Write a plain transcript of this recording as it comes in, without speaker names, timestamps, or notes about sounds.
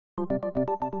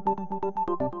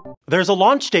There's a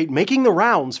launch date making the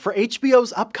rounds for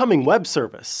HBO's upcoming web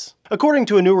service. According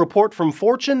to a new report from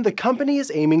Fortune, the company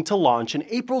is aiming to launch in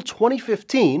April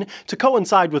 2015 to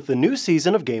coincide with the new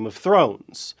season of Game of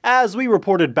Thrones. As we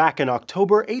reported back in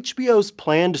October, HBO's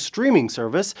planned streaming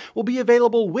service will be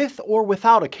available with or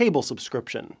without a cable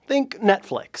subscription. Think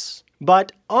Netflix.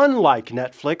 But unlike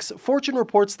Netflix, Fortune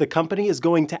reports the company is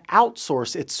going to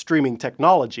outsource its streaming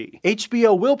technology.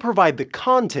 HBO will provide the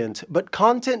content, but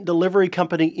content delivery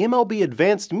company MLB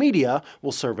Advanced Media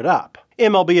will serve it up.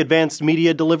 MLB Advanced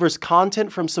Media delivers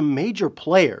content from some major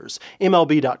players,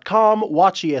 MLB.com,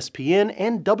 Watch ESPN,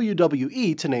 and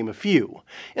WWE to name a few.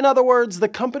 In other words, the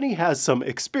company has some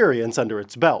experience under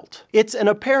its belt. It's an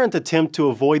apparent attempt to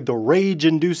avoid the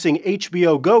rage-inducing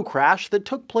HBO Go crash that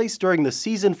took place during the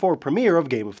Season 4 premiere of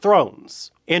Game of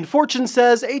Thrones. And Fortune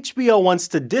says HBO wants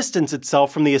to distance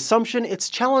itself from the assumption it's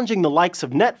challenging the likes of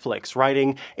Netflix,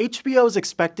 writing, HBO is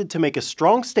expected to make a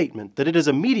strong statement that it is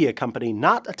a media company,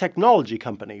 not a technology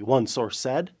company, one source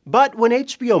said. But when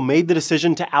HBO made the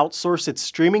decision to outsource its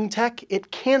streaming tech,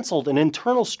 it canceled an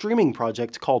internal streaming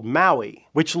project called Maui,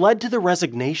 which led to the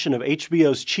resignation of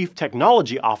HBO's chief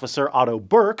technology officer, Otto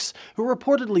Burks, who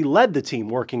reportedly led the team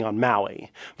working on Maui.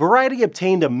 Variety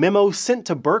obtained a memo sent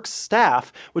to Burks'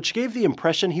 staff, which gave the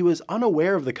impression he was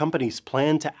unaware of the company's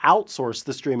plan to outsource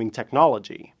the streaming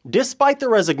technology. Despite the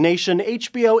resignation,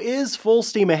 HBO is full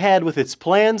steam ahead with its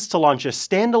plans to launch a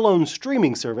standalone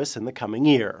streaming service in the coming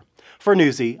year. For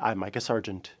Newsy, I'm Micah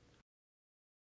Sargent.